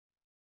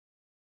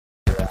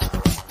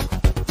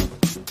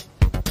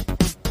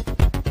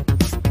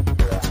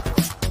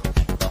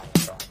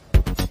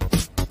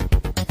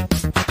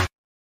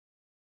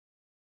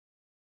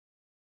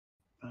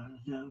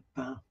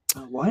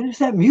Why does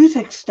that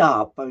music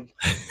stop?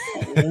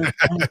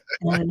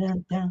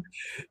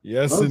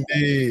 Yes, Okay.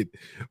 indeed.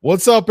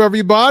 What's up,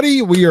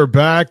 everybody? We are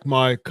back.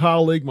 My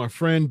colleague, my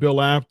friend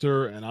Bill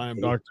Apter, and I am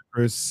Dr.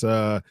 Chris.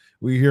 We're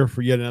here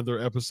for yet another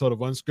episode of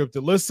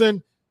Unscripted.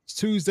 Listen, it's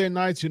Tuesday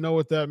nights. You know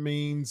what that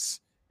means.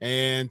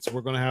 And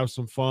we're going to have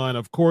some fun.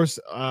 Of course,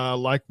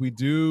 like we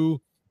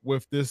do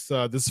with this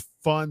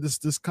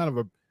kind of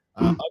a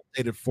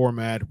updated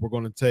format, we're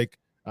going to take,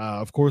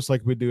 of course,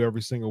 like we do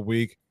every single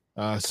week,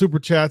 super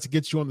chat to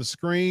get you on the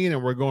screen,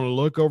 and we're going to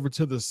look over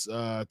to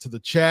the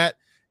chat.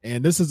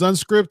 And this is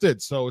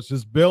unscripted, so it's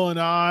just Bill and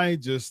I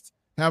just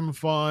having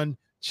fun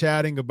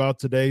chatting about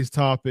today's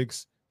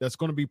topics. That's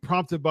going to be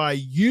prompted by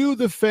you,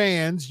 the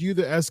fans, you,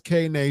 the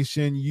SK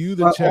Nation, you,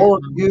 the chat All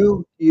of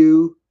room.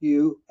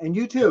 you, and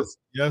you too.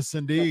 Yes,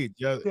 indeed.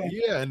 Yeah, Okay.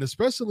 yeah, and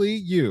especially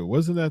you.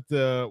 Wasn't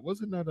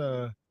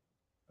that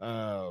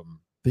a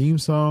theme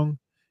song?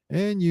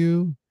 And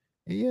you,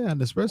 yeah, and When I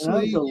was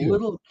especially a you.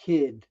 little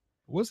kid,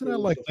 Wasn't there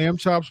that was like Lamb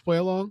Chops play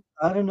along?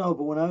 I don't know,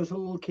 but when I was a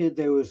little kid,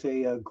 there was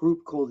a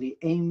group called the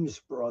Ames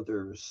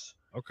Brothers.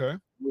 Okay.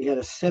 We had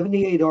a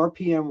 78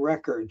 RPM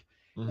record,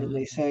 and Mm-hmm.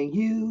 they sang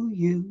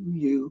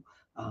you,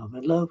 I'm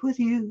in love with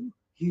you.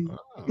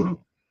 Oh,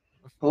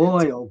 Boy,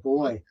 fantastic. oh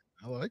boy.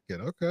 I like it.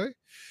 Okay.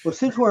 Well,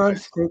 since we're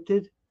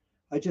unscripted,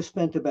 I just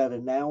spent about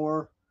an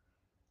hour,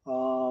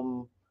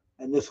 um,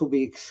 and this will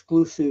be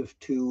exclusive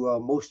to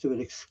most of it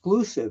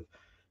exclusive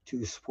to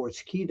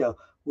Sportskeeda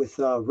with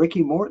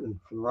Ricky Morton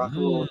from Rock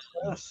and Roll Mm,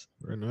 Express.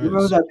 very You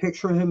remember nice. that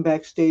picture of him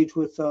backstage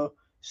with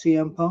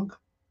CM Punk?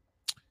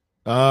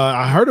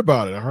 I heard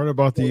about it. I heard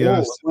about the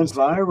Oh, it went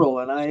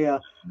viral, and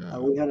yeah,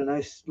 we had a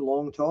nice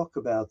long talk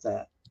about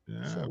that.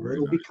 yeah, So very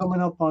it'll be nice.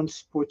 coming up on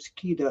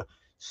Sportskeeda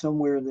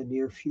somewhere in the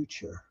near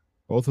future.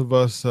 Both of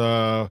us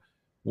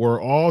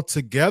were all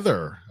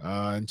together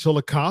in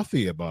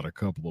Chillicothe about a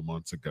couple of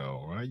months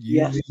ago, right? You,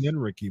 Yes, me,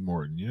 and Ricky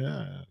Morton.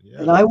 Yeah,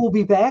 and yeah. I will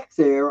be back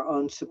there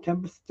on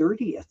September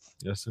 30th.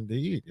 Yes,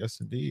 indeed.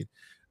 Yes, indeed.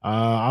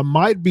 I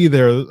might be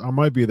there. I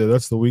might be there.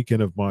 That's the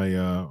weekend of my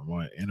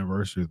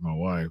anniversary with my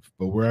wife.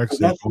 But we're So actually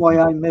that's going.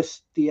 why I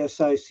missed the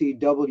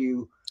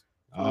SICW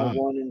Ah,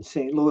 one in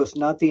St. Louis.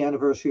 Not the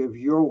anniversary of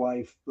your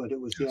wife, but it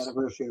was the yes,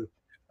 anniversary of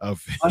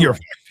of my your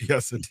wife. wife.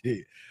 Yes,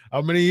 indeed.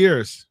 How many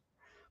years?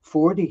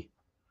 40.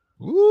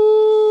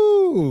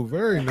 Ooh,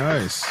 very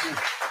nice.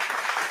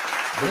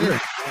 Very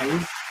See?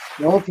 nice.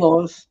 No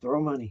applause, throw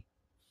money.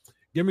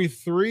 Give me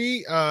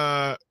three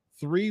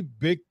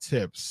big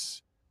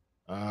tips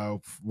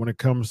when it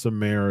comes to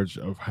marriage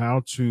of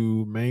how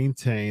to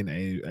maintain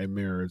a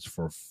marriage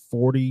for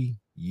 40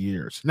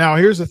 years. Now,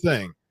 here's the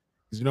thing.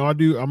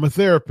 Because I'm a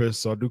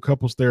therapist, so I do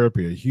couples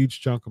therapy. A huge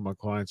chunk of my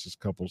clients is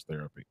couples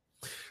therapy.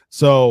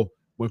 So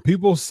when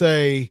people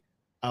say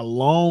a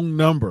long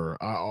number,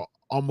 I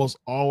almost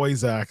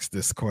always ask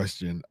this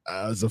question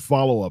as a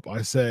follow-up.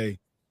 I say,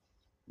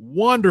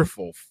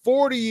 wonderful,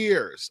 40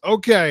 years.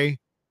 Okay.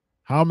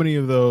 How many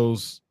of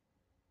those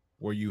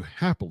were you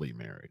happily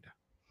married?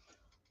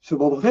 So,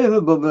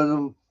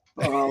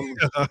 All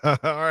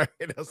right.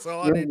 That's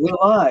all I need. we're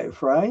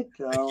live, right?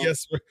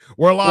 Yes, we're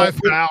Well, live,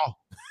 pal.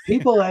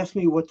 people ask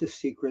me what the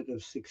secret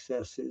of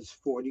success is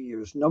 40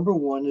 years. Number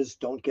one is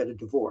don't get a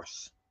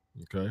divorce.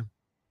 Okay.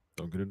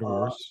 Don't get a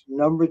divorce.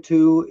 Number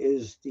two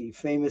is the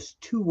famous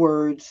two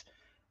words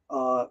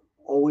uh,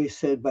 always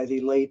said by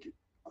the late,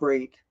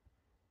 great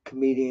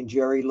comedian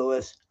Jerry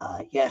Lewis,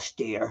 yes,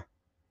 dear.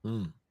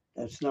 Mm,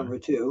 That's okay. number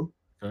two.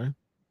 Okay.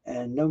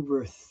 And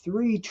number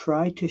three,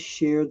 try to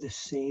share the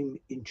same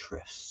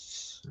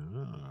interests.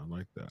 I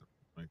like that.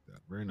 I like that.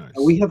 Very And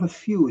we nice. have a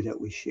few that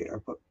we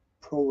share, but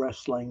pro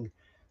wrestling,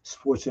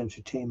 sports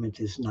entertainment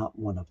is not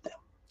one of them.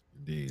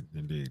 Indeed.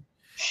 Indeed.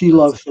 She That's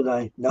loves it.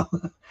 I no,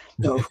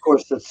 no. Of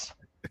course, that's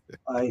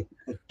I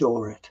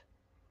adore it.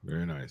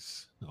 very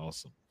nice.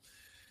 Awesome.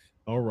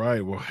 All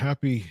right. Well,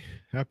 happy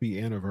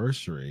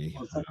anniversary.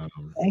 Well,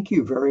 Um, thank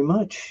you very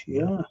much.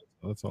 yeah, Yeah,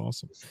 that's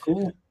awesome. it's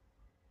cool.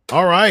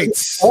 All right.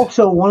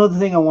 Also, one other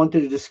thing I wanted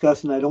to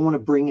discuss, and I don't want to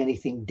bring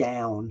anything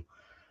down,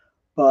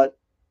 but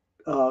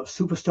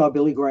superstar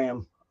Billy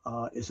Graham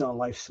is on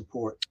life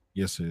support.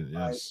 Yes, I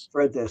yes.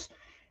 read this,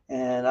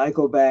 and I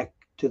go back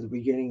to the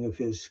beginning of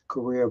his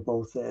career,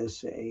 both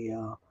as a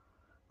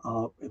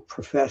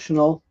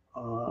professional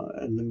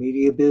in the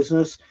media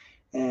business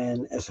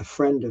and as a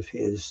friend of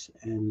his.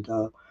 And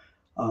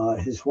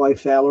his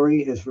wife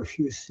Valerie has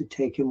refused to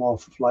take him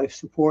off of life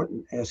support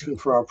and asking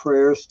for our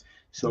prayers.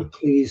 So Yeah.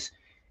 please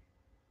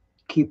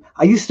keep.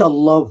 I used to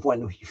love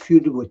when he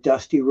feuded with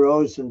Dusty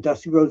Rhodes, and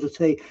Dusty Rhodes would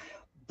say,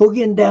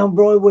 "Boogieing down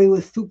Broadway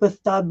with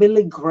superstar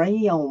Billy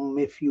Graham,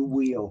 if you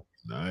will."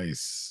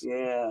 Nice.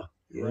 Yeah,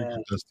 Very yeah.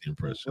 good Dusty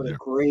impression What a there.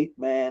 great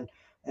man.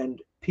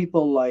 And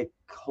people like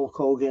Hulk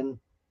Hogan,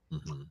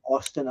 Hmm.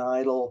 Austin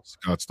Idol,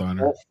 Scott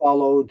Steiner. all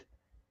followed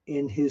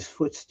in his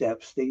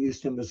footsteps. They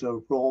used him as a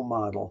role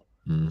model.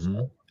 Hmm.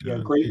 So, yeah,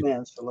 Yeah, great indeed.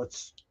 man. So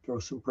let's throw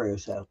some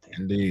prayers out there.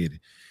 Indeed.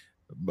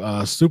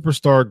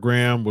 Superstar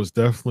Graham was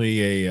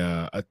definitely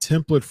a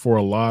template for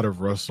a lot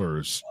of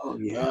wrestlers Oh,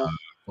 yeah.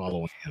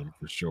 following him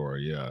for sure.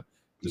 Yeah,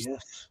 just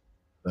Yes.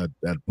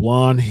 that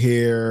blonde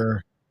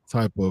hair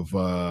type of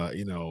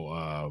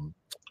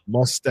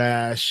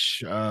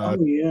mustache. Oh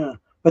yeah.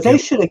 But Yeah, they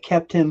should have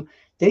kept him.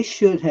 They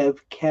should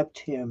have kept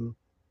him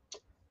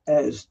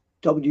as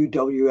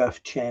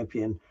WWF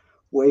champion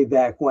way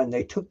back when.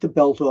 They took the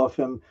belt off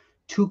him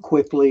too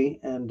quickly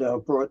and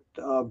brought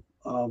the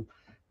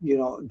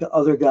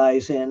other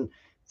guys in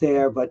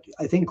there. But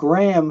I think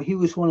Graham, he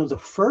was one of the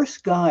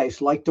first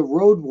guys, like the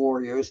Road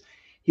Warriors.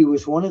 He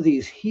was one of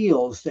these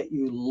heels that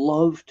you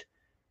loved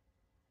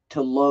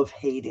to love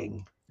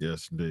hating.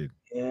 yes, indeed.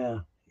 Yeah,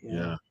 Yeah.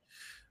 yeah.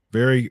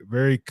 Very,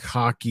 very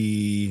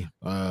cocky,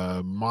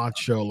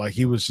 macho. Like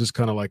he was just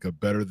kind of like a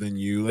better than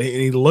you. And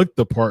he looked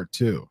the part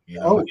too.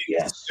 Oh, He was,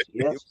 yes, he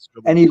yes. was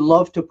really And he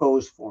loved to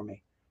pose for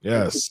me. Like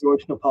for yes,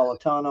 George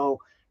Napolitano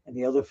and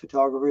the other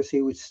photographers,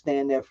 he would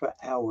stand there for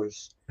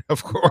hours.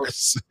 of You know,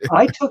 course.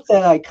 I took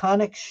that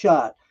iconic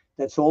shot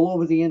that's all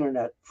over the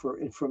internet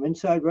from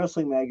Inside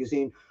Wrestling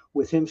Magazine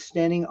with him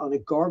standing on a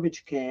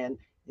garbage can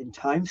in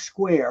Times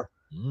Square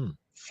Mm,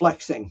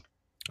 flexing.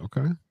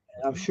 okay.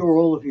 And I'm sure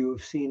all of you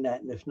have seen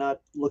that, and if not,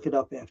 look it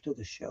up after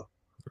the show.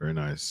 Very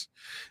nice.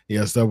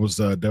 Yes, that was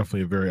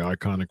definitely a very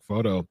iconic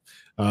photo.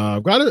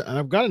 I've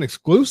got an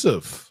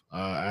exclusive.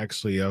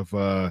 Actually, I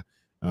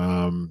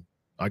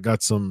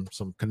got some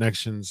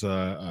connections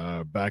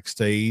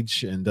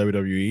backstage in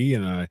WWE,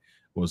 and I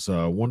was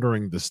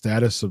wondering the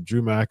status of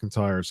Drew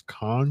McIntyre's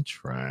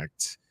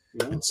contract,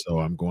 Yeah. and so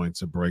I'm going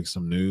to break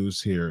some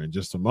news here in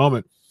just a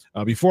moment.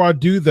 Before I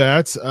do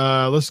that,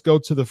 let's go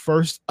to the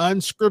first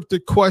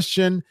unscripted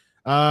question.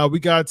 We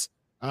got.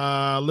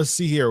 Let's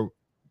see here.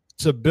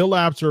 To Bill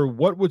Apter,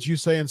 what would you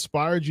say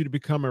inspired you to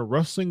become a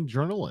wrestling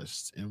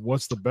journalist? And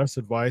what's the best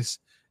advice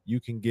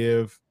you can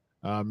give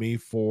me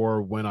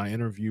for when I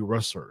interview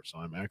wrestlers?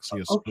 I'm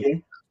actually a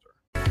Okay.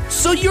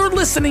 So you're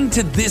listening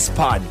to this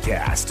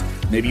podcast.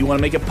 Maybe you want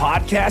to make a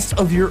podcast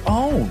of your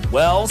own.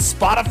 Well,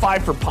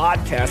 Spotify for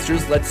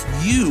Podcasters lets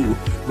you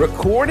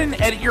record and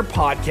edit your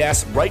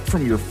podcast right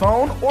from your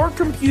phone or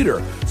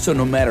computer. So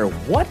no matter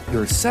what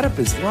your setup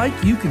is like,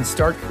 you can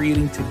start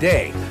creating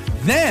today.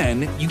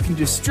 Then you can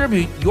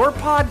distribute your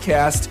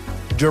podcast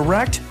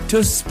direct to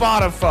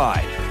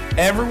Spotify.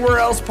 Everywhere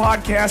else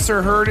podcasts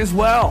are heard as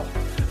well.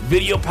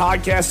 Video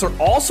podcasts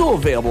are also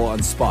available on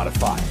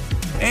Spotify.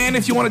 And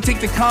if you want to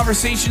take the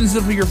conversations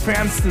of your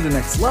fans to the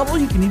next level,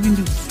 you can even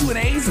do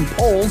Q&As and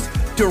polls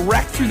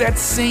direct through that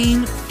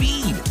same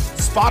feed.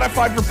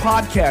 Spotify for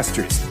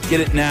Podcasters. Get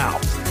it now.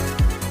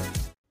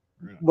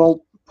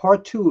 Well,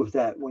 part two of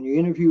that, when you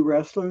interview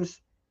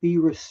wrestlers, be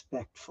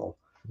respectful.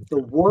 The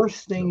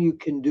worst thing you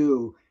can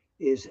do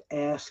is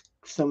ask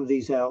some of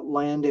these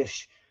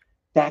outlandish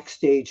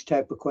backstage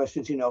type of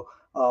questions,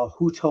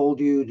 who told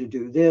you to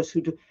do this?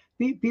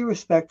 Be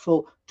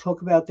respectful,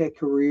 talk about their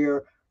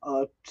career,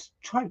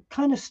 try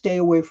kind of stay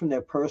away from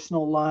their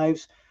personal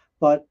lives,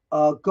 but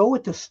go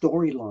with the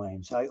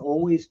storylines. I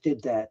always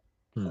did that.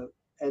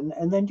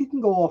 And then you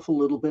can go off a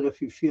little bit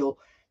if you feel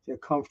they're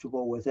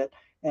comfortable with it.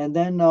 And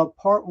then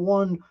part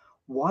one,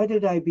 why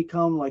did I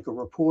become like a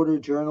reporter,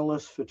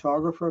 journalist,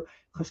 photographer?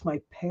 Because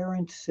my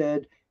parents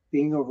said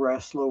being a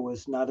wrestler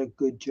was not a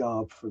good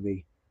job for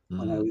me.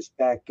 When I was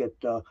back at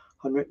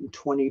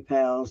 120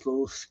 pounds,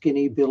 little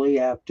skinny Billy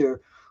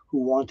Apter, who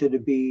wanted to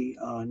be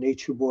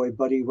Nature Boy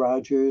Buddy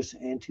Rogers,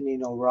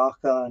 Antonino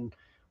Rocca, and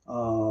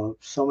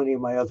so many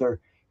of my other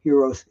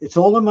heroes. It's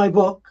all in my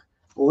book,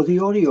 or the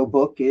audio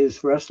book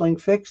is Wrestling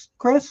Fixed,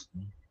 Chris?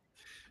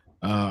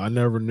 I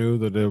never knew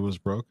that it was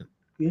broken.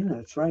 Yeah,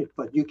 that's right.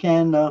 But you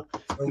can get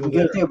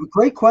it there. But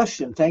great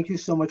question. Thank you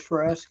so much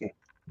for asking.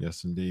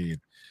 Yes, indeed.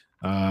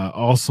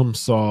 Awesome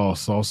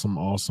sauce. Awesome.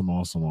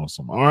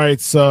 All right,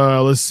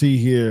 so let's see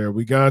here.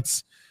 We got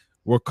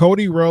will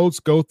Cody Rhodes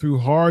go through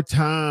hard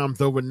times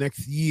over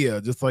next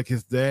year, just like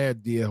his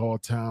dad did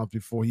hard times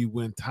before he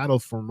win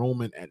titles from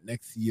Roman at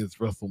next year's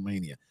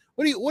WrestleMania?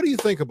 What do you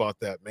think about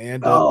that, man?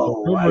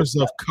 The rumors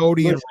of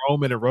Cody and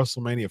Roman at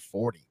WrestleMania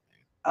 40.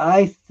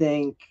 I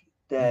think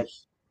that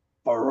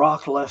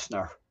Brock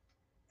Lesnar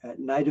at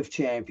Night of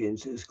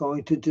Champions is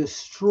going to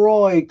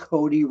destroy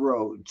Cody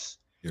Rhodes.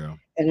 Yeah.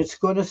 And it's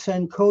going to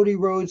send Cody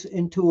Rhodes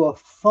into a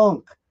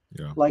funk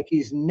like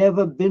he's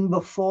never been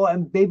before.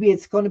 And baby,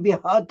 it's going to be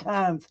hard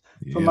times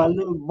for my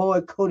little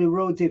boy Cody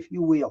Rhodes, if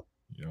you will.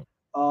 Yeah.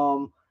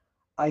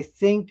 I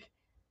think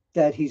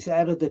that he's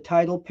out of the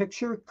title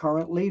picture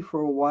currently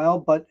for a while,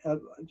 but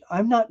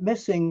I'm not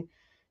missing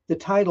the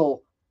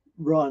title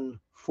run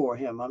for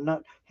him. I'm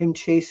not him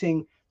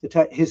chasing the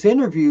title. His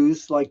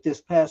interviews, like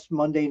this past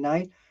Monday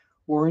night,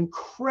 were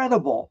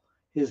incredible.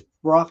 His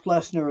Brock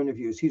Lesnar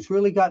interviews. He's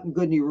really gotten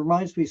good, and he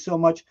reminds me so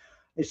much.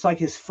 It's like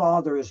his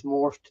father has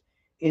morphed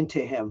into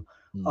him.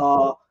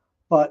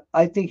 But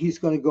I think he's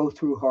going to go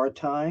through hard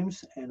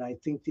times, and I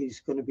think he's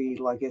going to be,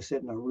 like I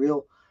said, in a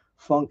real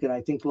funk. And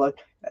I think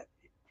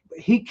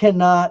he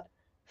cannot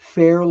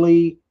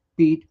fairly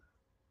beat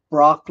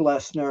Brock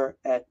Lesnar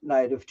at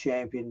Night of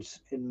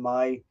Champions, in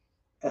my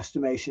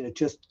estimation. It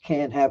just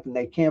can't happen.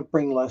 They can't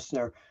bring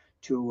Lesnar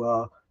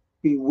to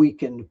be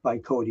weakened by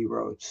Cody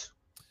Rhodes.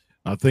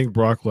 I think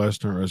Brock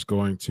Lesnar is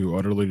going to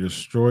utterly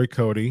destroy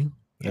Cody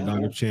at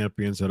Night Yeah. of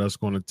Champions, and that's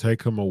going to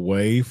take him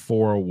away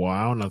for a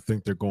while. And I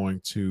think they're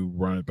going to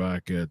run it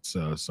back at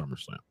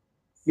SummerSlam.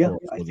 Yeah,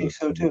 I think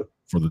so too.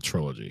 For the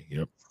trilogy.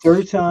 Yep.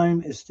 Third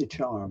time is the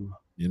charm.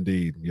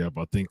 Indeed. Yep.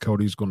 I think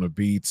Cody's going to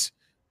beat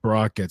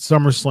Brock at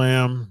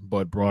SummerSlam,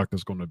 but Brock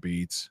is going to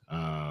beat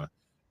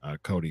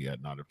Cody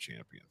at Night of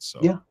Champions. So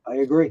yeah, I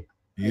agree.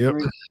 Yep.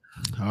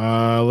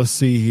 Let's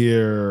see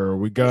here.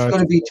 We got. It's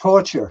going to be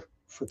torture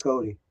for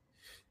Cody.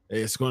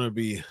 It's going to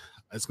be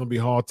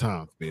hard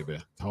time, baby.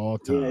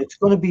 Hard time. Yeah, it's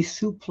going to be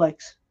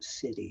Suplex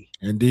City.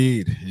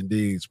 Indeed.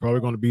 It's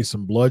probably going to be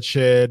some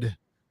bloodshed.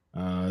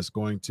 It's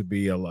going to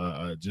be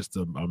just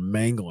a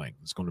mangling.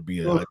 It's going to be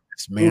a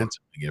dismantling,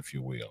 if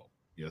you will.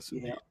 Yes.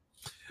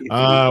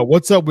 Yeah.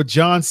 What's up with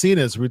John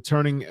Cena is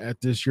returning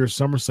at this year's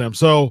SummerSlam?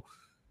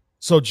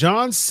 So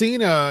John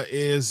Cena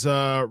is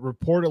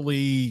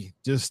reportedly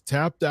just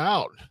tapped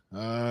out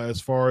as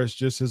far as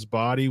just his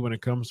body when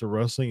it comes to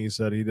wrestling. He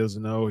said he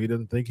doesn't know. He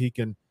doesn't think he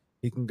can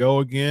go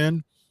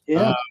again.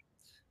 Yeah.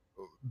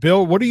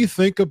 Bill, what do you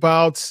think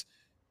about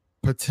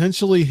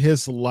potentially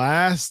his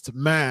last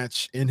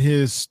match in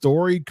his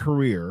storied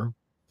career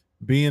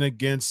being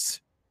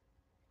against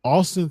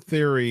Austin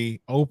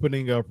Theory,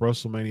 opening up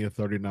WrestleMania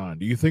 39?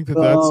 Do you think that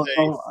that's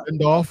a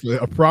send-off,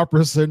 a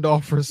proper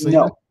send-off for Cena?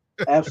 No,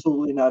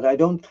 absolutely not. I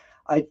don't.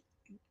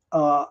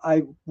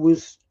 I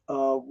was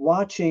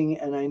watching,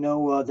 and I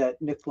know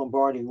that Nick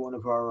Lombardi, one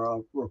of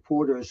our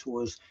reporters,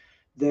 was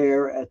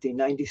there at the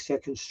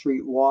 92nd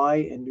Street Y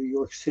in New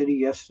York City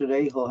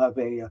yesterday. He'll have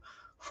a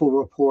full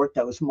report.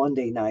 That was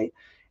Monday night.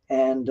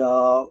 And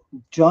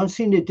John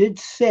Cena did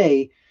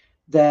say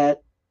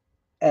that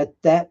at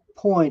that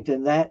point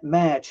in that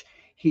match,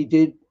 he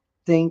did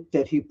think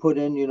that he put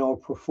in, a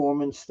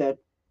performance that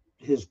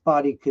his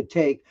body could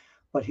take,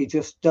 but he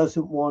just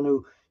doesn't want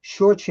to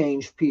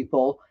shortchange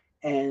people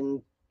and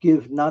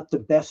give not the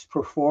best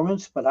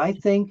performance. But I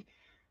think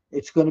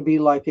it's going to be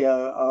like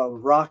a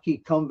Rocky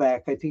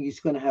comeback. I think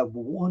he's going to have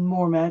one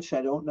more match.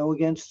 I don't know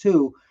against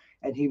who,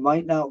 and he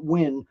might not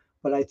win,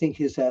 but I think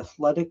his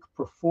athletic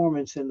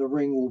performance in the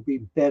ring will be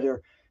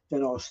better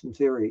than Austin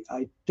Theory.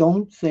 I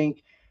don't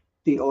think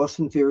the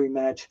Austin Theory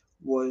match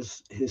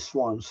was his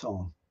swan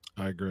song.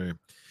 I agree.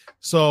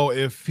 So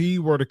if he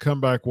were to come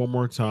back one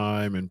more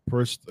time and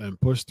push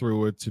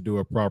through it to do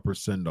a proper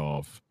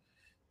send-off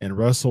and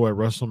wrestle at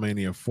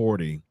WrestleMania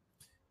 40,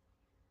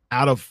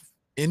 out of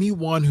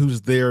anyone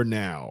who's there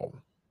now,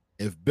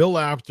 if Bill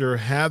Apter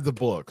had the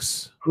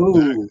books,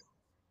 who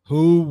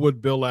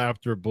would Bill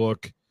Apter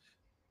book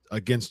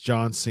against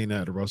John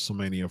Cena at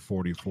WrestleMania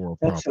 44?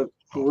 That's a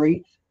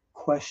great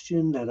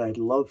question that I'd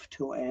love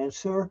to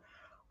answer.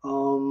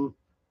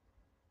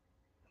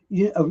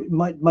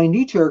 My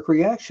knee-jerk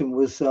reaction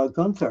was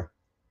Gunther.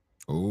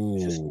 Oh,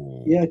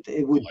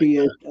 it would be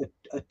a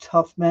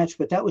tough match,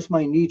 but that was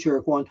my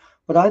knee-jerk one.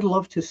 But I'd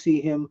love to see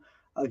him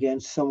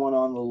against someone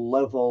on the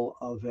level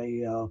of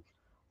a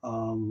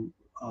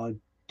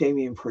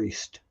Damian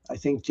Priest. I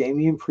think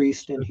Damian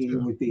Priest and he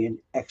would be an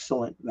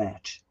excellent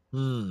match.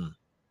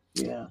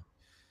 Yeah.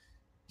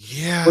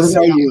 What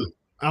about you?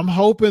 I'm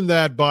hoping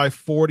that by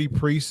 40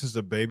 Priest is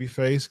a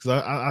babyface,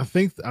 because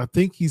I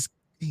think he's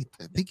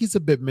a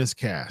bit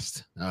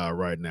miscast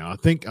right now. I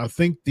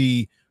think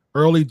the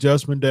early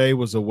Judgment Day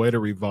was a way to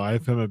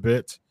revive him a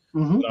bit.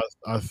 Mm-hmm.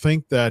 I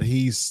think that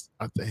he's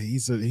a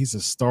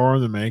star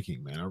in the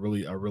making, man. I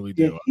really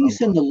do. Yeah,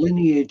 he's in the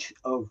lineage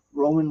of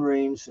Roman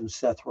Reigns and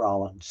Seth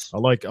Rollins. I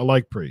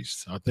like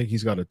Priest. I think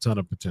he's got a ton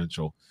of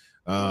potential.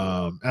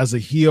 As a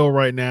heel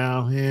right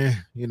now,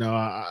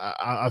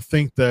 I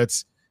think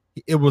that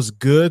it was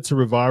good to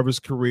revive his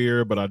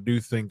career, but I do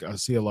think I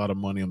see a lot of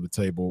money on the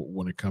table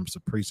when it comes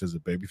to Priest as a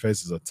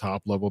babyface, as a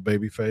top level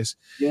babyface.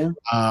 Yeah.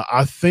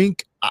 I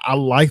think I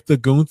like the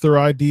Gunther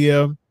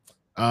idea.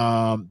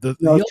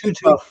 Too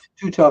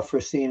tough for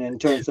Cena in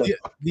terms of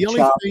the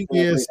only thing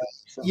is,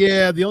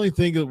 the only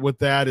thing with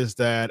that is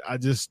that I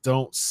just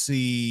don't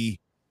see.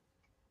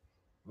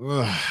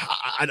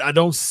 I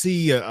don't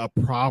see a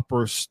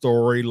proper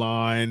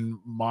storyline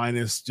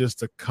minus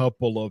just a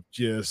couple of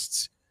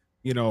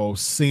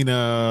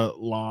Cena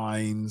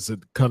lines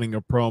and cutting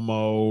a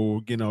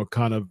promo,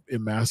 kind of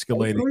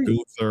emasculating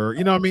Gunther.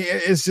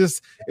 It's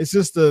just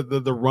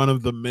the run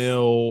of the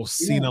mill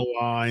Cena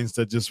lines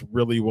that just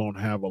really won't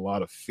have a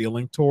lot of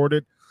feeling toward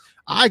it.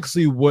 I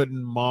actually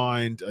wouldn't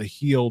mind a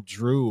heel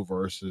Drew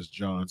versus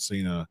John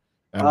Cena.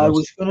 I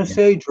was going to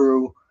say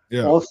Drew.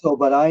 Yeah. Also,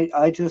 but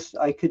I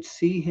could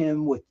see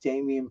him with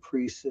Damian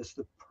Priest as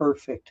the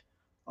perfect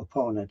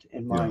opponent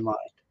in my mind.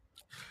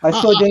 I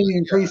saw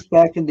Damian Priest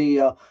back in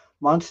the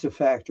Monster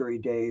Factory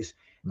days,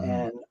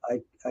 and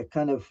I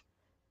kind of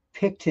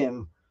picked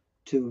him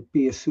to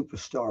be a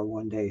superstar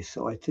one day.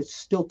 So I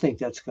still think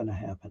that's going to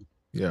happen.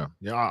 Yeah.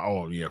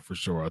 Oh, yeah, for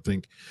sure. I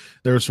think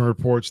there are some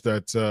reports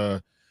that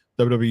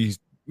WWE,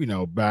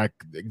 back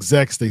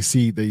execs, they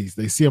see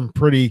him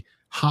pretty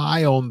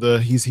high on the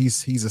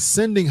he's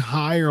ascending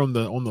higher on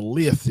the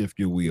lift, if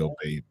you will,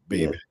 baby.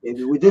 Yes,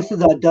 baby. This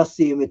is our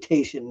Dusty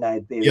imitation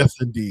night, baby. Yes,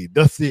 indeed.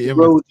 That's the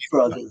Rhodes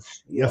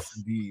Brothers. Yes, Yes,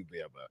 indeed,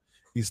 baby.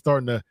 He's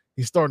starting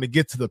to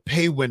get to the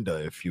pay window,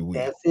 if you will.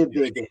 that's it,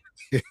 baby.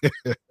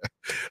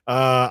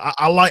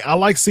 I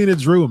like Cena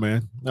Drew,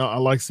 man. No, I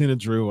like Cena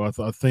Drew. I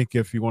think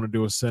if you want to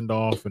do a send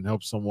off and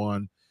help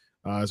someone,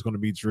 it's going to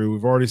be Drew.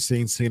 We've already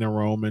seen Cena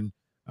Roman.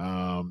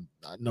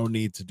 No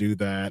need to do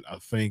that. I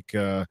think.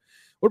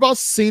 What about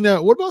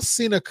Cena? What about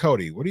Cena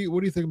Cody? What do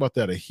you think about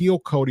that? A heel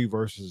Cody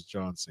versus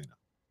John Cena?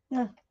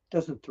 Yeah,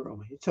 doesn't throw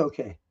me. It's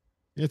okay.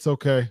 It's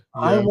okay.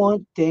 Yeah. I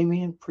want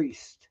Damian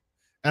Priest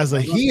as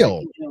a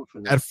heel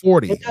at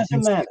 40. It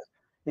doesn't matter.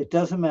 It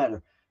doesn't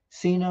matter.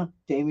 Cena,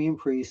 Damian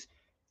Priest,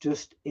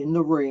 just in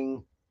the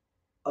ring,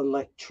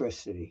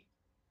 electricity.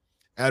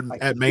 At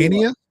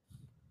Mania?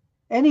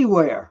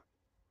 Anywhere.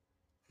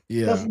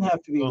 Yeah. It doesn't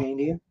have to be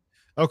Mania.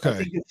 Okay. I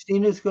think if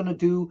Cena's going to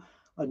do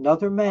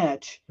another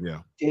match, yeah,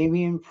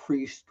 Damian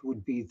Priest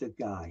would be the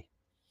guy.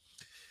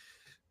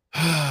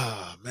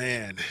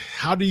 Man,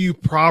 how do you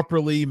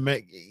properly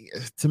make?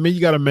 To me, you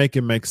got to make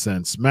it make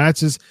sense.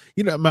 Matches,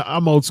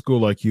 I'm old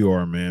school like you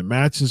are, man.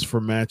 Matches for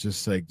matches'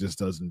 sake just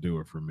doesn't do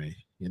it for me.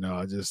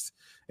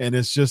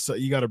 It's just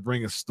you got to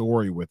bring a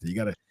story with it. You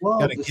got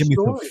to give me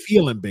some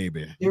feeling,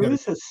 baby. There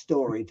is a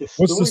story.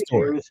 What's the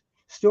story?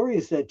 Story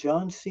is that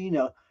John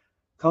Cena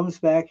comes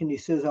back and he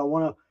says, "I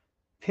want to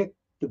pick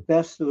the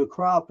best of the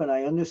crop, and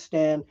I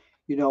understand,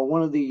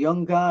 one of the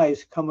young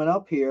guys coming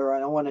up here,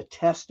 and I want to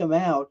test him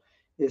out.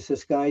 Is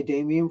this guy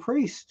Damian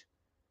Priest?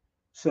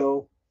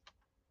 So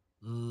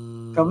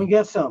come and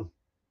get some."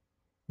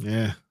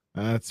 Yeah,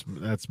 that's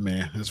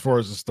man. As far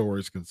as the story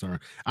is concerned,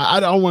 I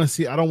don't want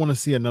to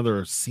see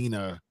another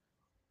Cena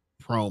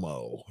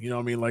promo. You know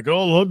what I mean? Like,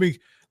 oh,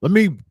 let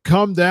me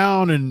come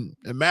down and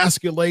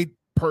emasculate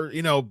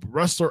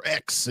wrestler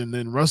X, and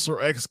then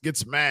wrestler X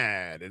gets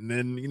mad, and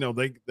then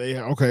they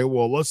okay,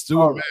 well, let's do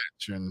a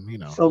match,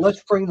 and So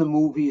let's bring the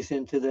movies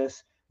into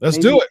this. Let's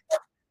do it.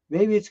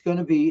 Maybe it's got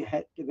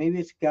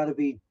to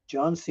be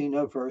John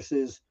Cena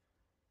versus.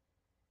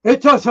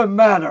 It doesn't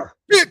matter.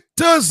 It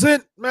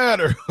doesn't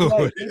matter.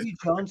 Right, maybe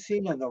John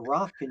Cena and The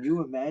Rock. Can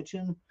you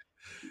imagine?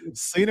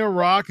 Cena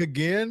Rock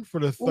again for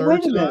the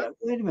third time?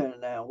 Wait a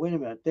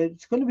minute.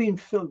 It's going to be in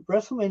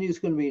WrestleMania is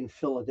going to be in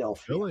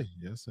Philadelphia. Philly,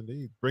 yes,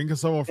 indeed. Bring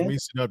someone from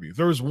ECW. If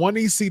there was one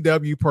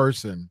ECW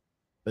person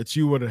that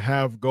you would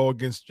have go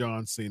against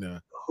John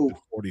Cena, who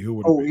would it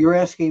be? You're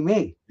asking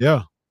me?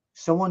 Yeah.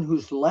 Someone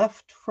who's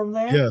left from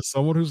there? Yeah,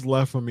 someone who's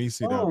left from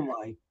ECW. Oh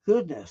my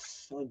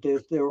goodness.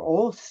 They're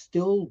all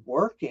still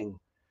working.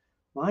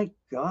 My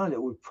God,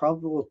 it would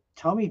probably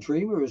Tommy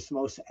Dreamer is the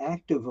most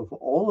active of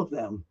all of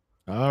them.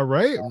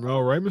 Rey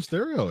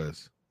Mysterio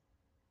is.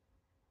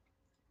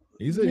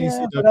 He's an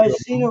ECW. But I've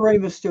seen Rey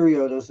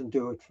Mysterio doesn't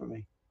do it for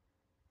me.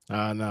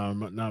 No,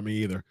 not me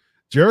either.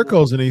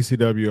 Jericho's an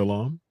ECW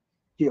alum.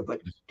 Yeah,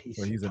 but he's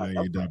an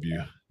AEW.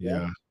 Right.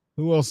 Yeah.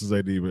 Who else is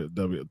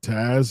AEW?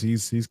 Taz,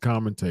 he's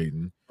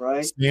commentating.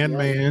 Right.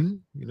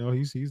 Sandman,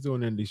 he's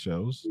doing indie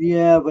shows.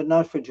 Yeah, but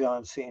not for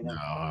John Cena.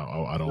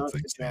 No, I don't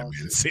think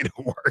Sandman and Cena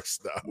works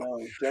though.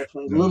 No,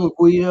 definitely. No. Little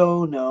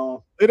Guido,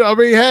 no. I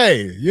mean,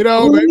 hey,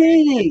 Blue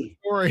Meanie.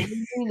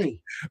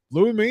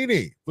 Blue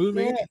Meanie.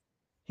 Yeah.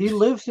 He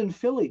lives in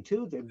Philly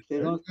too. They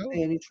don't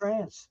pay any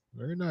trance.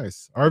 Very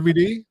nice.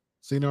 RVD?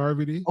 Cena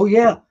RVD? Oh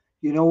yeah.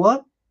 You know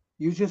what?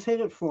 You just hit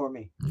it for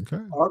me.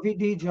 Okay.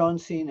 RVD John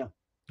Cena.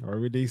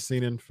 RVD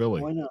Cena in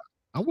Philly. Why not?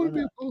 I wouldn't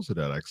be opposed to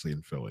that actually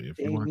in Philly if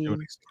you want to do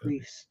anything.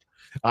 Priest.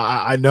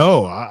 I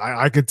know.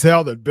 I could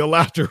tell that Bill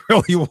Apter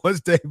really was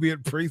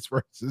Damian Priest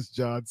versus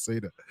John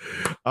Cena.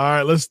 All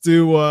right, let's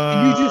do.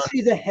 Can you just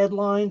see the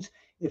headlines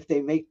if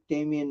they make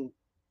Damian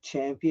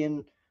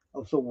champion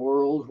of the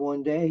world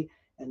one day,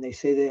 and they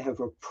say they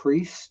have a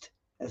priest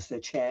as the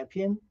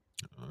champion?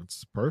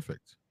 That's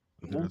perfect.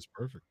 I think that's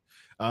perfect.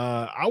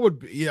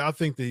 I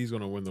think that he's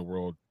going to win the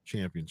world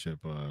championship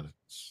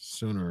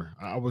sooner.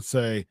 I would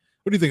say.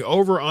 What do you think?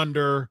 Over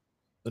under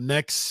the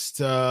next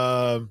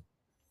 2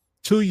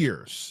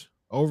 years?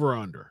 Over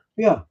under?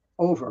 Yeah,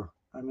 over.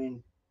 I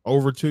mean,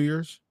 over 2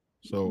 years.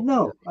 So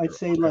no, I'd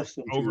say less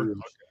than 2 years.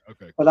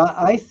 Okay. But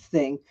I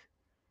think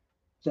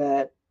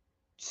that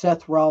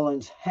Seth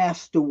Rollins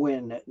has to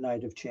win at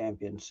Night of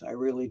Champions. I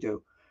really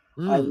do.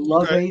 I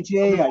love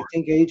AJ. I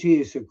think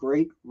AJ is a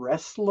great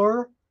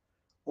wrestler,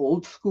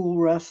 old school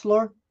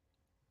wrestler.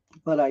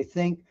 But I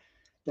think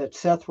that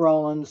Seth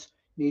Rollins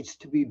needs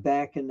to be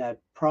back in that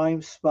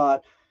prime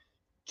spot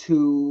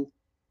to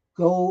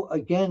go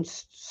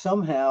against,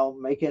 somehow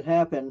make it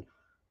happen,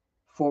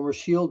 former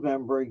Shield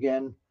member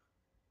again,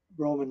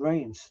 Roman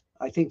Reigns.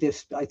 I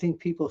think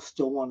people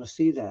still want to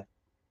see that.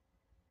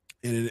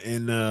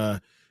 In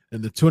the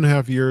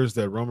 2.5 years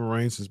that Roman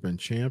Reigns has been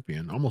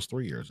champion, almost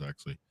 3 years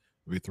actually,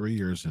 it'll be 3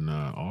 years in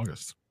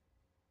August.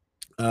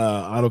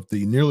 Out of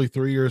the nearly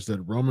 3 years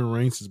that Roman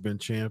Reigns has been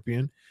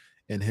champion,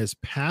 and his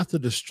path to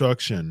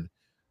destruction,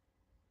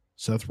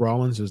 Seth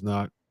Rollins is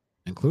not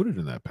included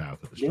in that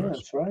path of destruction. Yeah,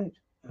 that's right.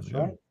 That's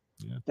right.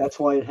 Yeah. That's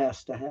why it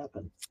has to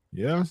happen.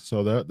 Yeah.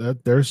 So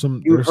that there's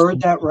some. You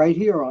heard that right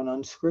here on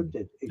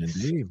UnSKripted,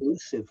 Indeed.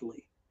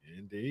 exclusively.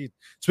 Indeed.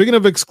 Speaking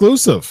of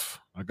exclusive,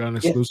 I got an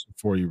Yeah. exclusive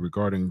for you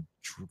regarding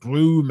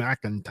Drew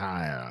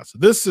McIntyre. So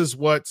this is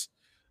what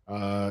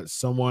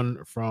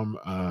someone from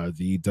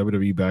the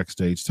WWE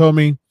backstage told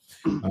me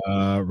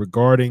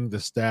regarding the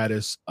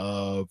status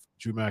of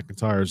Drew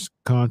McIntyre's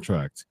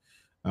contract.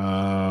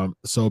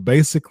 So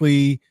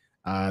basically,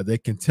 they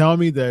can tell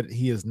me that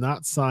he has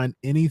not signed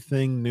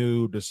anything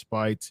new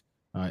despite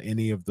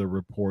any of the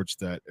reports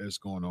that is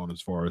going on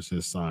as far as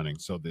his signing.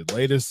 So the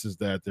latest is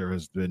that there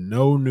has been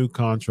no new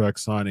contract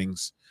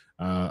signings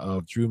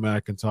of Drew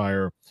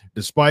McIntyre,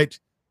 despite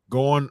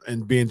going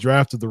and being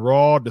drafted to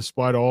Raw,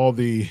 despite all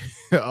the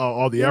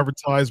all the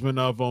advertisement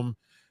of him.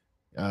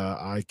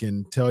 I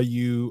can tell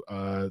you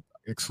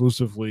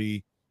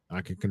exclusively,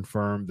 I can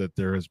confirm that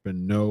there has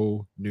been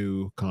no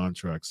new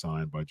contract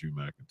signed by Drew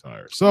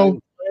McIntyre. So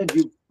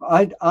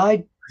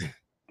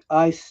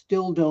I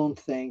still don't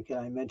think, and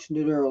I mentioned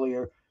it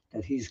earlier,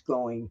 that he's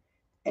going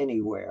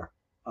anywhere.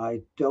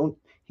 I don't.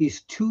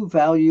 He's too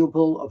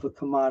valuable of a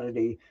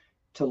commodity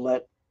to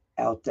let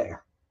out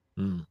there.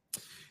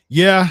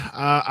 Yeah,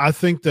 I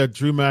think that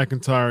Drew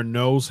McIntyre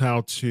knows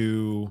how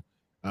to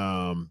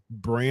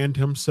brand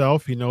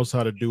himself. He knows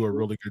how to do a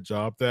really good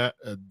job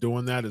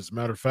doing that. As a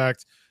matter of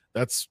fact,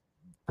 that's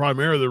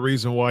primarily the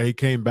reason why he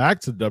came back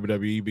to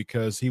WWE,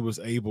 because he was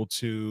able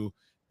to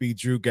be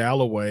Drew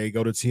Galloway,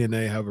 go to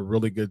TNA, have a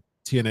really good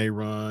TNA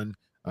run,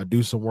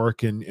 do some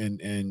work in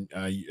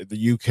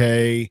the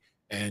UK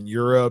and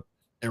Europe,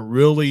 and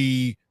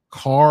really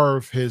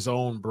carve his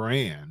own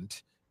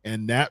brand.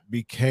 And that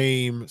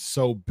became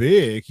so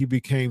big. He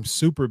became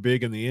super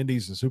big in the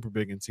Indies and super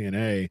big in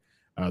TNA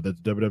that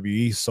the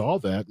WWE saw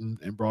that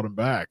and brought him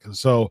back. And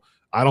so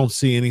I don't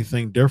see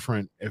anything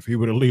different. If he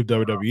were to leave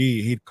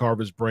WWE, he'd carve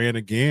his brand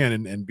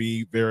again and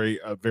be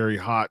very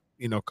hot,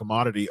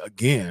 commodity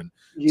again.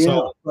 Yeah,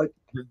 so but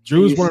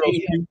Drew's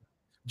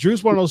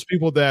one of those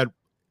people that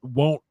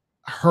won't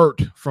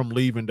hurt from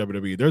leaving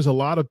WWE. There's a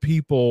lot of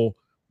people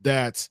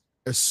that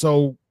are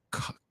so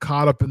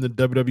caught up in the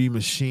WWE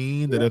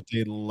machine that if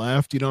they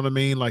left, you know what I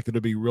mean? Like, it'll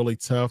be really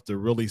tough to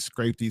really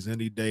scrape these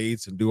indie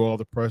dates and do all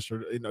the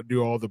pressure,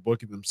 do all the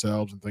booking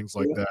themselves and things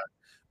like that.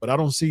 But I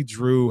don't see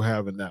Drew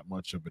having that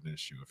much of an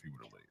issue if he were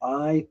to leave.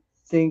 I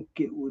think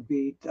it would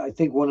be, I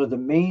think one of the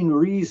main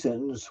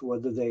reasons,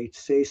 whether they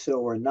say so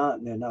or not,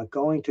 and they're not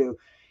going to,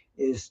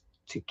 is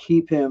to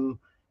keep him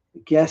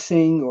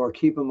guessing or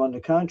keep him under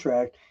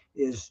contract,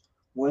 is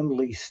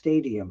Wembley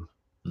Stadium.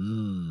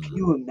 Can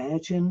you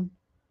imagine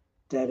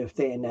that if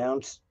they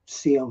announced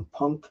CM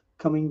Punk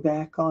coming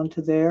back onto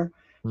there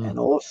and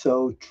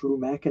also Drew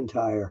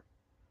McIntyre?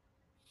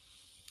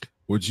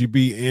 Would you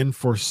be in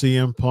for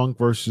CM Punk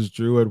versus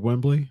Drew at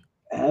Wembley?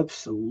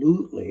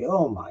 Absolutely.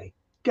 Oh my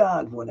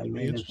God, what a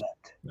main event.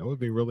 That would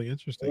be really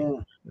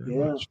interesting.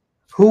 Yeah.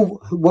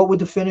 What would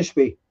the finish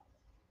be?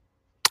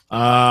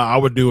 I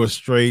would do a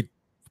straight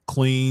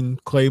clean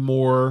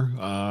Claymore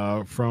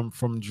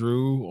from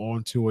Drew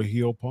onto a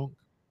heel Punk.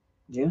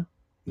 Yeah.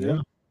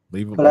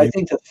 But I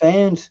think the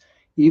fans,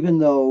 even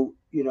though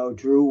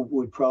Drew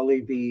would probably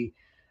be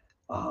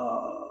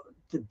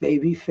the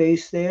baby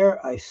face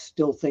there, I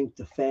still think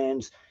the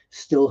fans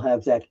still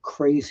have that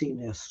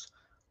craziness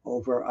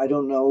over. I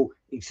don't know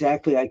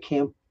exactly. I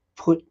can't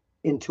put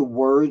into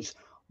words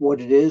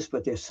what it is,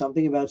 but there's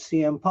something about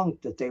CM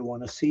Punk that they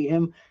want to see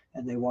him,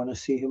 and they want to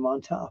see him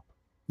on top.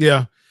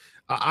 Yeah,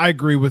 I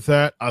agree with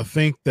that. I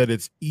think that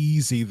it's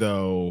easy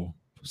though.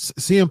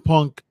 CM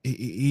Punk,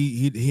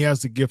 he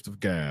has the gift of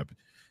gab.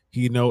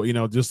 He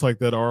just like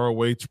that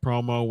ROH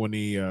promo when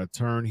he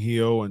turned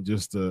heel and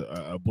just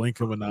a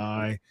blink of an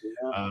eye.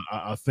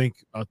 I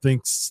think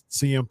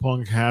CM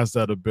Punk has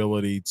that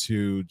ability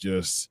to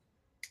just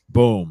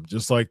boom,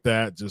 just like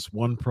that, just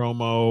one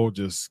promo,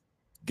 just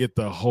get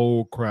the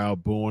whole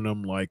crowd booing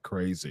him like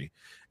crazy.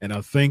 And I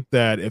think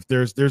that if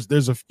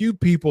there's a few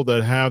people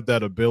that have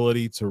that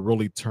ability to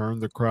really turn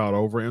the crowd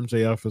over,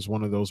 MJF is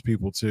one of those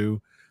people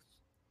too.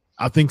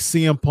 I think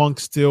CM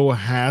Punk still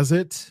has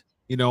it,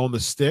 on the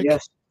stick.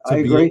 Yes, to I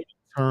agree.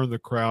 Turn the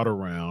crowd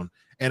around,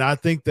 and I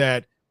think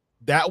that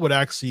would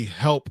actually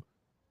help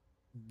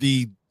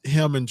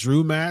him and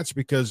Drew match,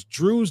 because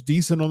Drew's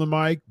decent on the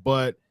mic,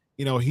 but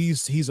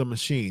he's a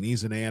machine,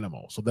 he's an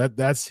animal. So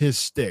that's his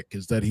stick,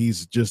 is that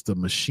he's just a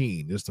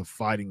machine, just a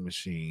fighting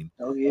machine.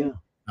 Oh yeah.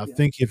 I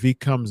think if he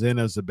comes in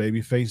as a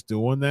babyface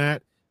doing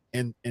that,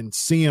 and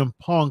CM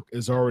Punk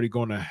is already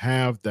going to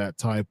have that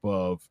type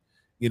of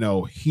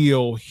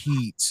heel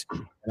heat.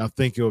 And I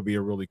think it would be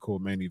a really cool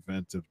main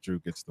event if Drew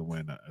gets the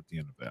win at the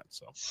end of that.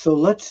 So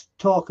let's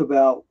talk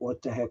about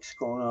what the heck's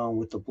going on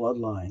with the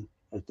bloodline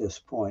at this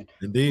point.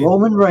 Indeed.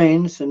 Roman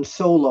Reigns and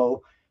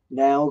Solo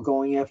now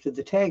going after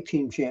the tag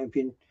team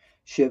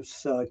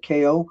championships,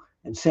 KO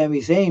and Sami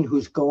Zayn,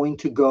 who's going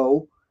to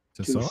go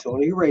to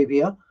Saudi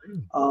Arabia.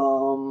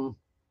 And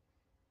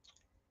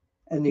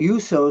the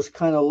Usos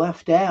kind of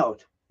left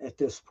out at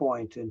this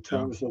point in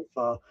terms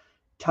of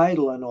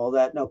title and all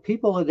that. Now,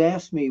 people had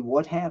asked me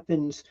what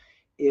happens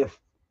if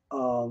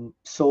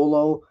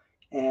Solo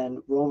and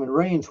Roman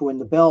Reigns win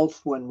the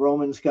belts when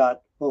Roman's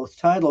got both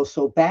titles.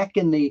 So back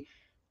in the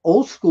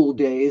old school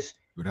days,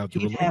 Would have to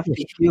he'd have to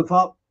relinquish. give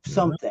up Yeah,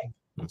 something.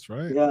 that's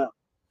right. Yeah,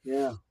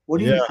 yeah. What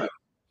do Yeah. you think?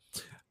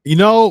 You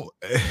know,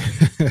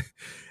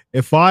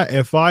 if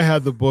I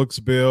had the books,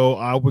 Bill,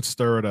 I would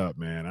stir it up,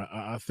 man.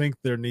 I think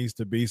there needs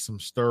to be some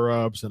stir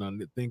ups, and I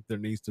think there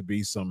needs to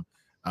be some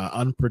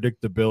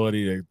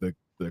unpredictability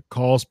that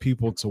cause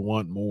people to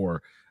want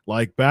more.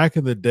 Like back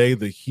in the day,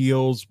 the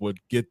heels would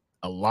get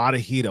a lot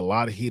of heat, a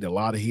lot of heat, a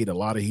lot of heat, a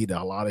lot of heat,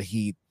 a lot of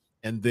heat,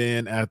 and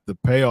then at the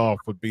payoff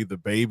would be the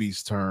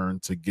baby's turn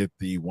to get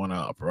the one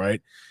up,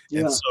 right?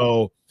 Yeah. And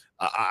so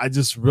I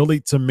just really,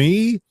 to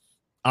me,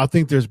 I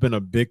think there's been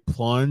a big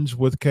plunge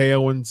with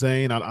KO and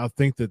Zayn. I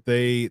think that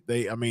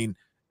I mean,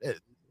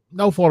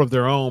 no fault of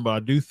their own, but I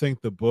do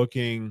think the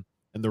booking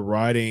and the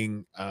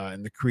writing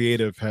and the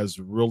creative has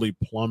really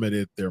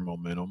plummeted their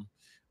momentum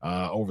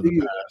over the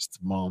past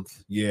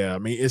month. Yeah, I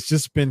mean, it's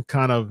just been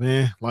kind of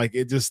like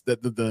it just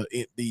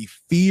the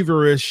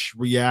feverish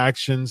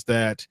reactions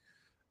that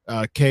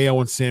KO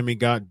and Sammy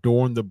got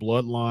during the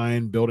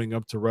Bloodline building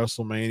up to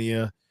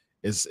WrestleMania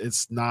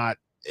it's not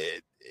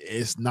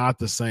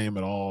the same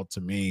at all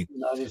to me.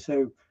 Not the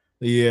same.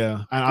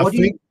 Yeah, I What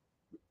think.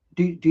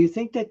 do you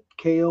think that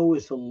KO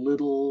is a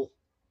little,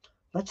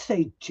 let's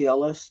say,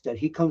 jealous that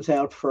he comes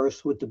out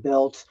first with the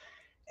belts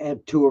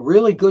and to a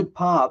really good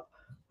pop,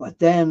 but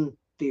then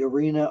the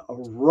arena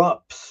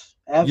erupts,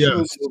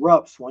 absolutely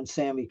erupts when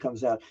Sammy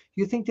comes out? Do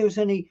you think there's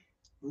any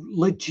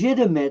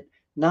legitimate,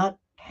 not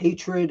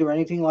hatred or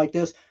anything like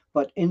this,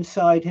 but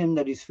inside him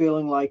that he's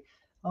feeling like,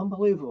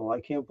 unbelievable,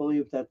 I can't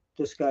believe that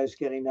this guy's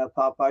getting that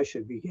pop I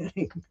should be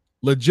getting?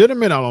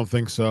 Legitimate, I don't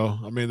think so.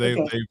 I mean,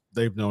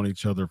 they've known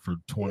each other for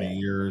 20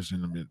 years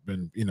and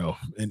been,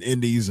 in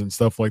indies and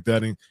stuff like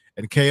that. And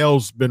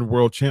KO's been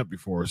world champ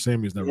before.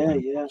 Sammy's never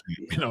been world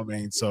champ, you know what I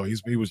mean? So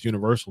he was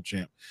universal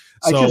champ.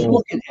 So I just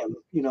look at him,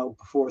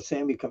 before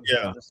Sammy comes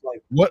out. It's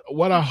like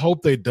what I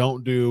hope they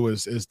don't do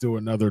is do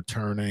another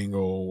turn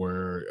angle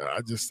where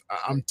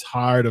I'm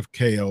tired of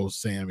KO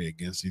Sammy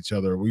against each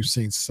other. We've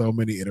seen so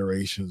many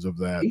iterations of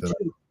that I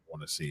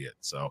want to see it.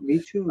 So me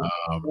too.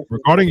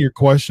 Regarding your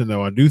question,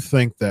 though, I do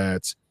think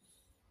that,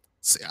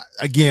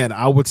 again,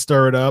 I would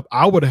stir it up.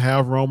 I would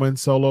have Roman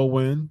Solo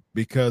win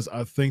because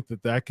I think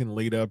that can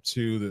lead up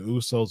to the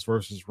Usos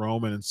versus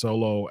Roman and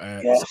Solo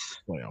at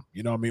SummerSlam,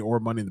 you know what I mean, or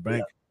Money in the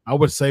Bank. I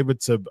would save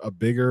it to a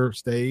bigger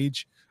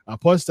stage.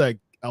 Plus, that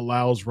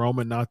allows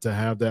Roman not to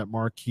have that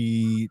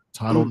marquee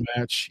title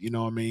match, you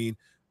know what I mean?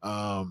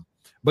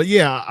 But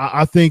yeah,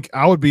 I think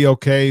I would be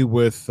okay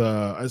with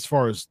as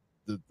far as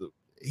the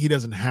he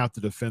doesn't have to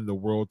defend the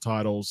world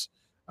titles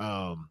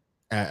at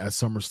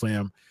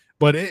SummerSlam,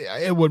 but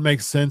it would make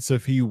sense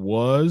if he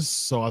was.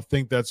 So I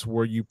think that's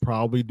where you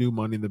probably do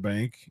Money in the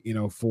Bank,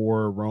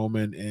 for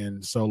Roman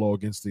and Solo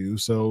against the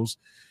Usos.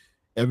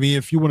 I mean,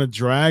 if you want to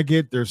drag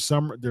it, there's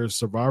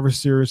Survivor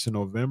Series in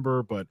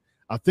November, but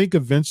I think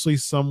eventually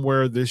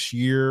somewhere this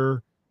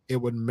year it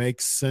would make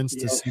sense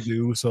to see the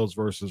Usos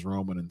versus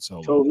Roman and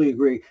Solo. Totally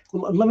agree.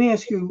 Well, let me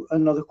ask you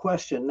another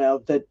question now.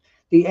 That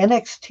the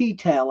NXT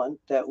talent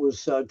that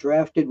was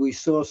drafted, we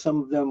saw some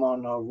of them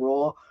on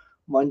Raw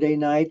Monday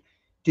night.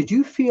 Did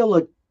you feel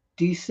a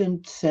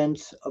decent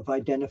sense of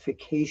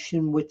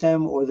identification with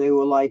them, or they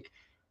were like,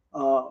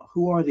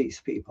 who are these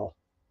people?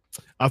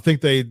 I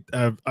think they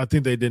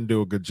didn't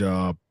do a good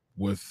job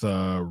with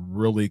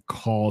really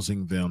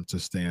causing them to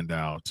stand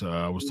out.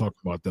 I was talking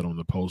about that on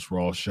the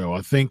post-Raw show.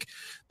 I think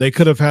they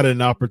could have had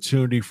an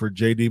opportunity for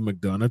JD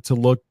McDonough to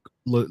look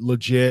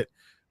legit,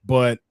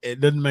 but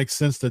it didn't make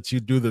sense that you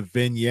do the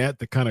vignette,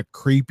 the kind of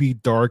creepy,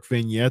 dark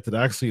vignette that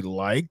I actually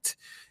liked.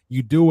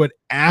 You do it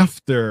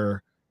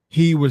after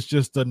he was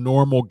just a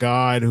normal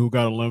guy who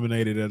got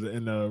eliminated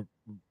in a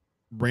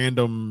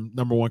random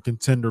number one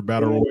contender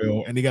battle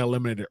royal, and he got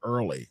eliminated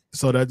early.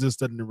 So that just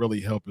didn't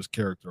really help his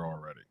character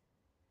already.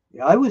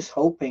 Yeah, I was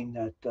hoping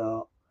that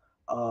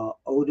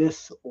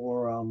Otis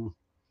or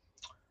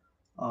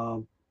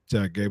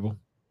Jack Gable.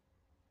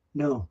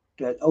 No,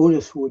 that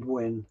Otis would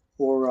win.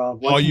 Or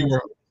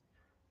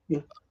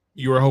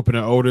you were hoping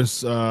that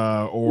Otis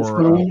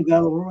or win the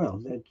battle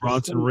royal.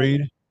 Bronson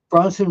Reed.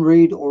 Bronson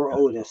Reed or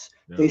Otis.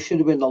 Yeah. They should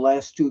have been the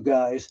last two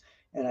guys,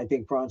 and I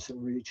think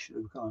Bronson Reed should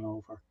have gone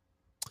over.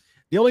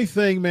 The only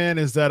thing, man,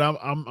 is that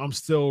I'm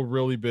still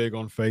really big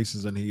on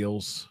faces and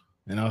heels.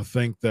 And I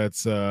think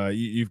that's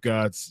you've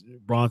got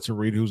Bronson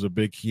Reed, who's a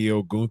big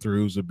heel, Gunther,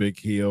 who's a big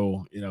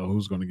heel.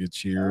 Who's going to get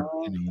cheered.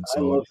 I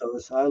love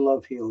those. I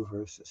love heel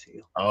versus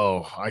heel.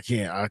 Oh, I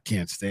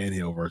can't stand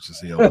heel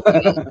versus heel.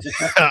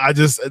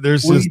 There's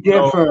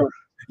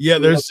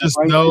just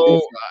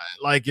no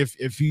like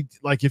if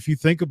you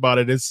think about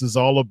it, this is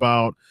all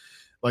about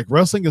like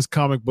wrestling is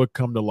comic book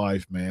come to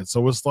life, man.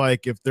 So it's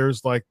like if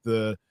there's like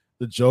the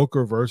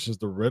Joker versus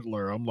the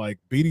Riddler, I'm like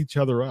beat each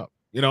other up.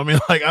 You know what I mean?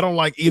 Like, I don't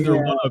like either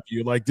Yeah. one of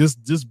you. Like,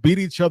 just beat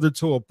each other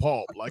to a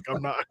pulp. Like,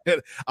 I'm not.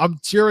 I'm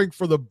cheering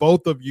for the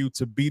both of you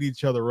to beat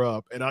each other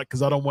up, and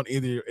because I don't want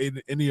either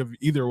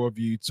of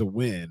you to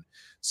win.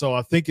 So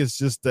I think it's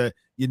just that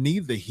you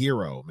need the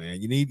hero,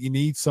 man. You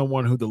need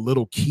someone who the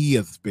little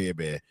Keith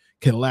baby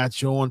can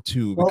latch on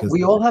to, Well, because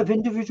we all have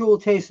individual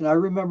tastes, and I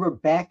remember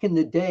back in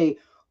the day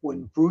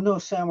when Bruno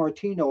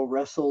Sammartino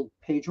wrestled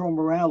Pedro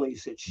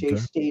Morales at Shea okay.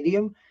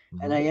 Stadium,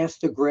 and I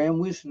asked the Grand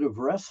Wizard of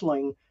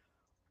Wrestling,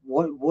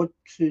 what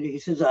he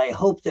says, I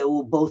hope they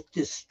will both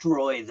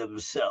destroy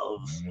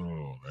themselves.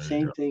 Oh, there you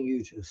Same go. thing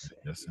you just said.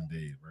 Yes,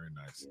 indeed. Very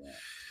nice. Yeah.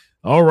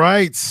 All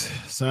right.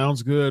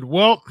 Sounds good.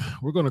 Well,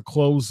 we're going to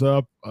close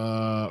up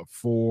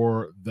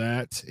for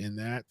that, and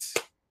that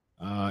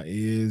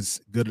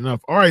is good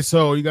enough. All right.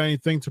 So you got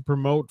anything to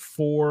promote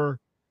for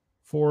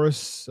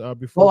us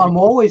before? Well, I'm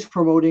always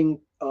promoting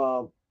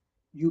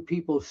you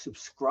people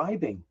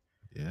subscribing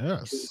to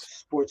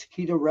Yes.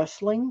 Sportskeeda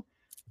Wrestling,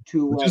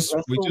 to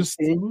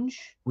Binge.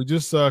 We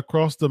just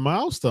crossed the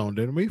milestone,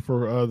 didn't we,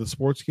 for the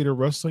Sportskeeda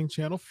Wrestling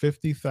channel?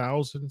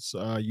 50,000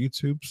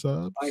 YouTube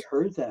subs. I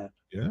heard that.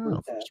 Yeah,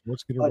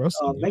 Sportskeeda But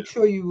Wrestling. make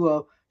sure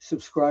you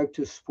subscribe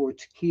to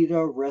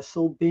Sportskeeda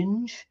Wrestle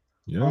Binge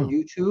on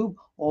YouTube,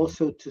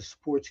 also to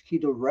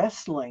Sportskeeda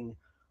Wrestling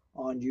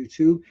on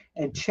YouTube,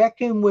 and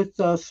check in with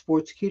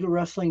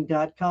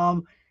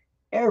sportskeedawrestling.com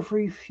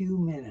every few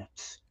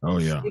minutes. Oh,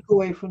 yeah. Stick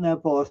away from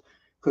that boss,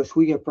 because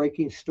we get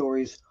breaking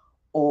stories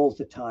all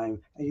the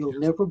time, and you'll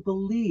never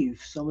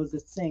believe some of the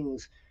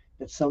things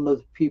that some of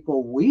the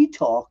people we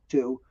talk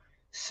to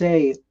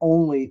say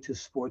only to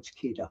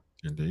Sportskeeda.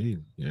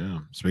 Indeed. Yeah.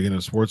 Speaking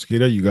of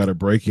Sportskeeda, you got a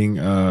breaking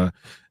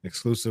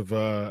exclusive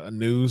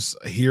news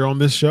here on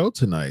this show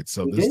tonight.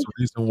 So this is the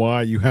reason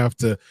why you have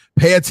to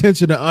pay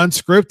attention to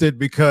UnSKripted,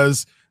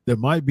 because there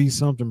might be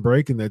something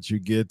breaking that you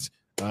get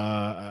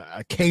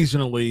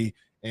occasionally,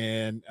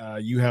 and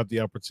you have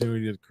the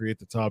opportunity to create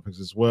the topics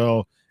as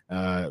well.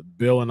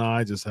 Bill and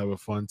I just have a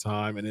fun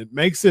time, and it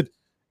makes it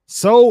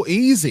so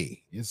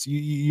easy. It's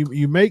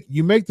you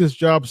make this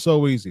job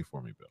so easy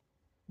for me, Bill.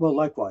 Well,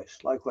 likewise,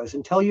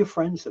 and tell your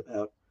friends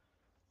about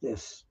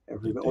this,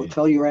 everybody, or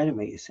tell your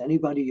enemies,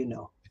 anybody you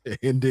know.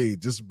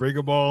 Indeed, just bring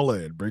them all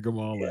in.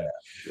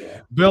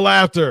 Yeah. Bill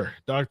Apter,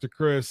 Dr.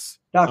 Chris,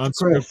 Dr.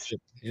 Chris.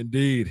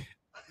 Indeed.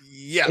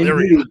 Yeah, Indeed. there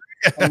we go.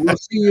 And we'll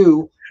see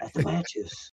you at the matches.